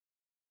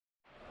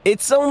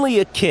It's only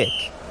a kick,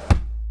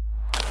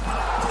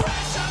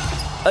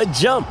 a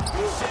jump,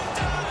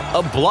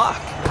 a block.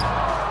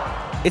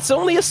 It's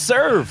only a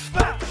serve.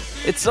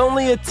 It's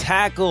only a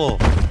tackle,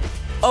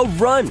 a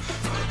run.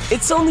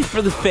 It's only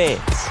for the fans.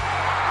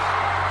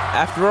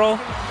 After all,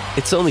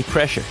 it's only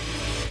pressure.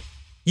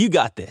 You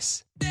got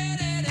this.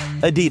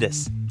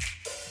 Adidas.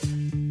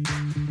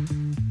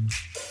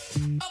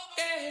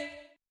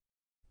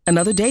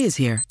 Another day is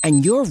here,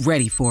 and you're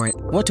ready for it.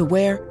 What to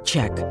wear?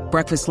 Check.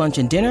 Breakfast, lunch,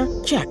 and dinner?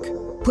 Check.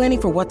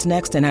 Planning for what's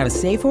next and how to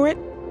save for it?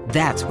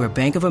 That's where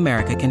Bank of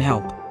America can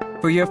help.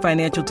 For your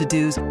financial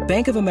to-dos,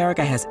 Bank of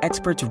America has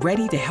experts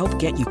ready to help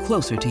get you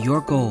closer to your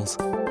goals.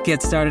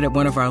 Get started at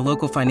one of our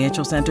local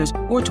financial centers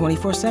or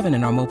 24/7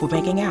 in our mobile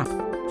banking app.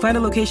 Find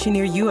a location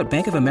near you at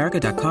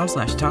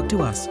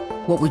bankofamerica.com/talktous.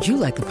 What would you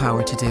like the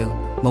power to do?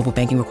 Mobile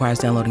banking requires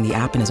downloading the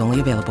app and is only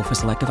available for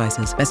select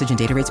devices. Message and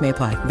data rates may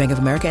apply. Bank of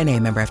America N.A.,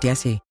 member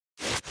FDIC.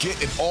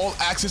 Get an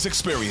all-access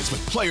experience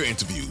with player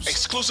interviews,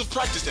 exclusive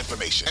practice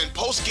information, and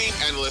post-game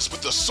analysts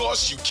with the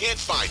sauce you can't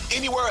find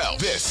anywhere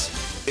else.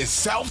 This is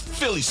South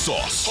Philly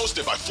Sauce,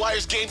 hosted by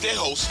Flyers Game Day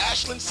host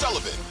Ashlyn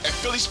Sullivan and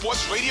Philly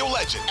sports radio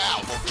legend Al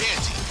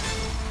Morganti.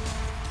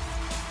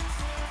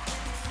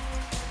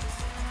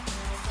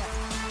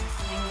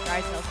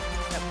 Drysdale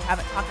that we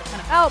haven't talked a ton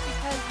about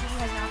because he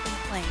has not been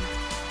playing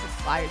for the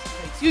Flyers. He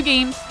played 2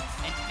 games,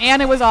 and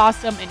man, it was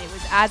awesome, and it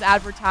was as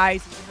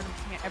advertised. You heard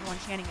everyone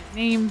chanting his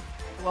name.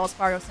 The Wells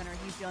Fargo Center,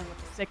 he's dealing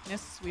with a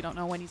sickness. We don't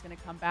know when he's going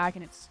to come back,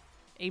 and it's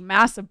a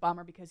massive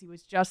bummer because he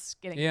was just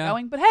getting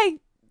going. But hey,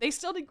 they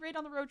still did great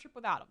on the road trip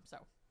without him.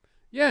 So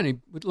yeah, and he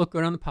would look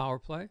good on the power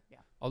play. Yeah.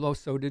 Although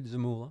so did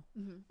Zamula.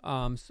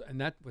 Mm-hmm. And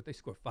that what they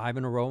scored 5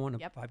 in a row on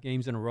 5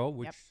 games in a row,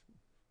 which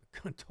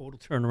a total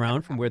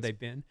turnaround from where they've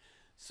been.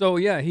 So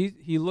yeah,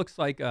 he looks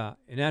like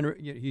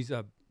he's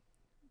a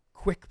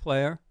quick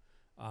player,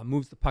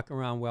 moves the puck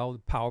around well. The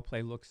power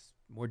play looks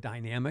more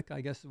dynamic, I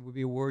guess would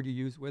be a word you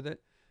use with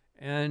it,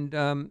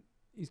 and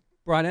he's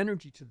brought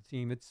energy to the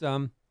team. It's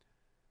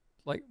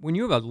like when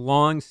you have a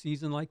long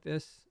season like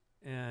this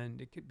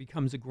and it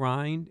becomes a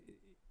grind.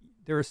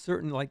 There are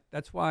certain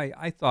that's why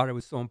I thought it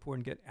was so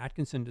important to get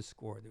Atkinson to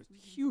score. There's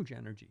huge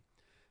energy.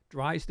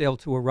 Drysdale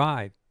to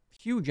arrive.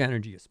 Huge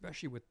energy,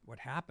 especially with what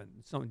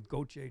happened.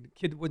 Gauthier, the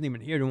kid wasn't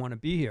even here, didn't want to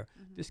be here.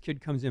 Mm-hmm. This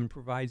kid comes in,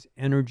 provides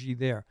energy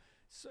there.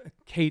 So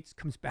Cates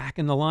comes back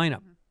in the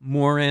lineup,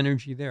 more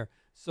energy there.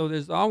 So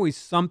there's always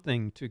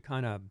something to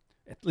kind of,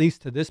 at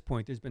least to this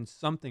point, there's been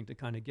something to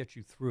kind of get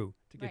you through,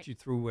 you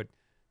through what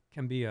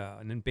can be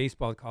and in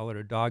baseball call it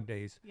a dog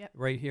days. Yep.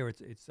 Right here,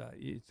 it's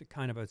a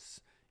kind of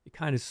you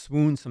kind of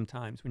swoon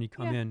sometimes when you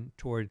come in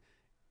toward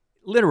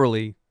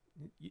literally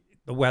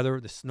the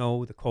weather, the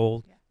snow, the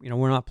cold. Yeah. You know,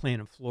 we're not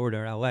playing in Florida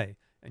or L.A.,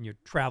 and you're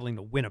traveling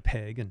to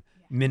Winnipeg and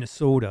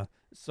Minnesota.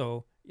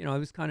 So, you know, it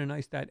was kind of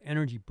nice that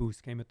energy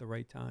boost came at the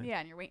right time. Yeah,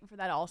 and you're waiting for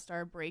that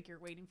all-star break. You're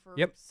waiting for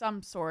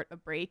some sort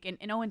of break. And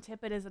Owen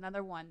Tippett is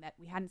another one that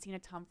we hadn't seen a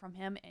ton from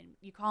him. And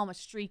you call him a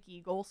streaky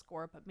goal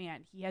scorer, but,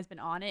 man, he has been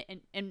on it.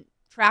 And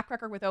track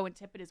record with Owen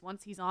Tippett is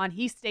once he's on,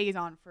 he stays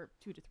on for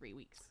 2 to 3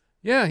 weeks.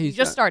 Yeah, he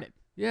just started.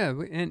 Yeah,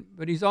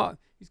 but he's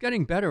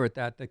getting better at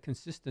that, the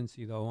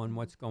consistency, though, on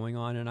what's going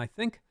on. And I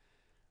think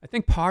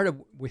part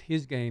of with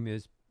his game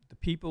is the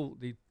people,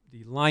 the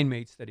line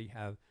mates that he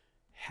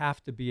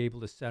have to be able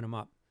to set him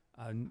up,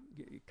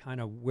 kind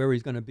of where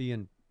he's going to be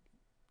and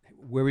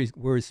where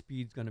his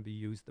speed's going to be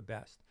used the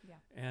best. Yeah.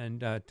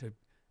 And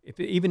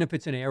even if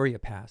it's an area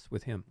pass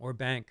with him or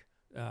bank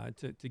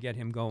to get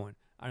him going,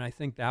 and I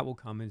think that will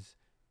come as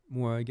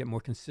get more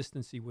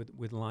consistency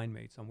with line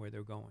mates on where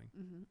they're going.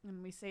 Mm-hmm.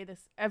 And we say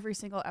this every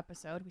single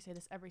episode. We say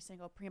this every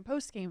single pre- and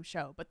post-game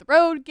show. But the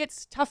road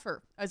gets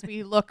tougher as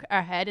we look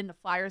ahead. And the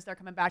Flyers, they're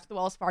coming back to the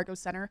Wells Fargo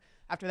Center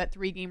after that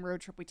 3-game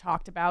road trip we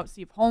talked about. So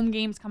you have home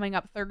games coming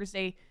up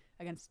Thursday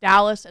against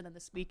Dallas. And then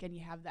this weekend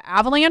you have the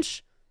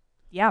Avalanche.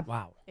 Yeah.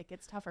 Wow. It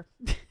gets tougher.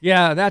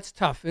 Yeah, that's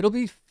tough. It'll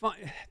be fun.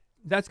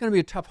 That's going to be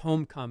a tough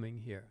homecoming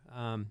here.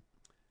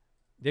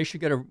 They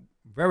should get a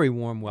very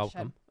warm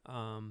welcome.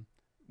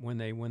 When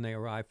they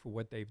arrive for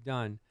what they've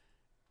done.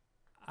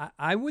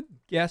 I would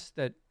guess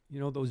that,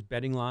 those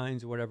betting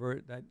lines or whatever,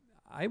 that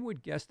I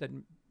would guess that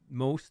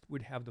most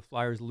would have the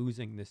Flyers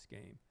losing this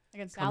game.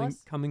 Against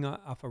Dallas? Coming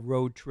off a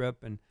road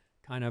trip and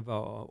kind of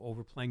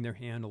overplaying their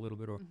hand a little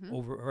bit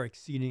or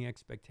exceeding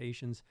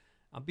expectations.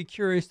 I'll be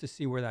curious to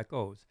see where that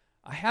goes.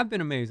 I have been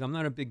amazed. I'm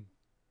not a big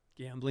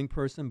gambling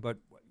person, but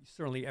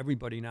certainly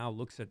everybody now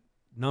looks at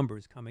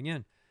numbers coming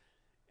in.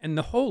 And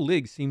the whole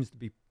league seems to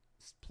be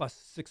plus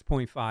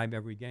 6.5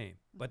 every game.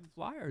 But the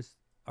Flyers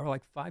are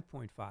like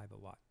 5.5 a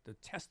lot. The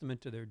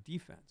testament to their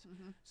defense.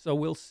 Mm-hmm. So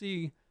we'll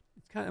see.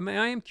 I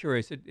am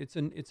curious. It's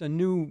a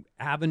new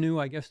avenue,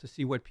 I guess, to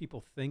see what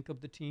people think of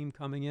the team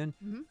coming in.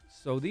 Mm-hmm.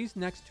 So these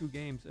next 2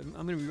 games, I'm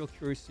going to be real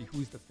curious to see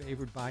who's the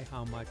favored by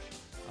how much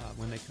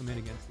when they come in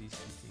against these 2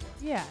 teams.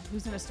 Yeah,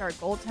 who's going to start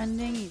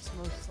goaltending? He's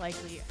most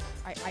likely,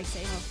 I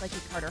say most likely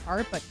Carter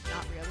Hart, but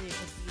not really. It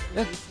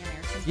could be Sam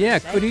Ersson. Yeah,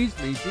 it could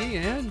easily be.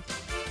 And,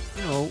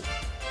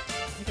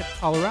 I think it's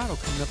Colorado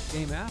coming up the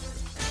game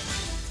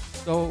after.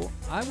 So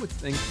I would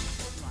think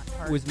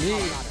it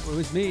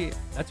was me.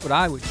 That's what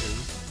I would do.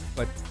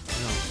 But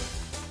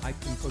I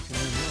couldn't coach an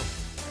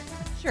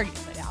NFL. Sure you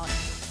could.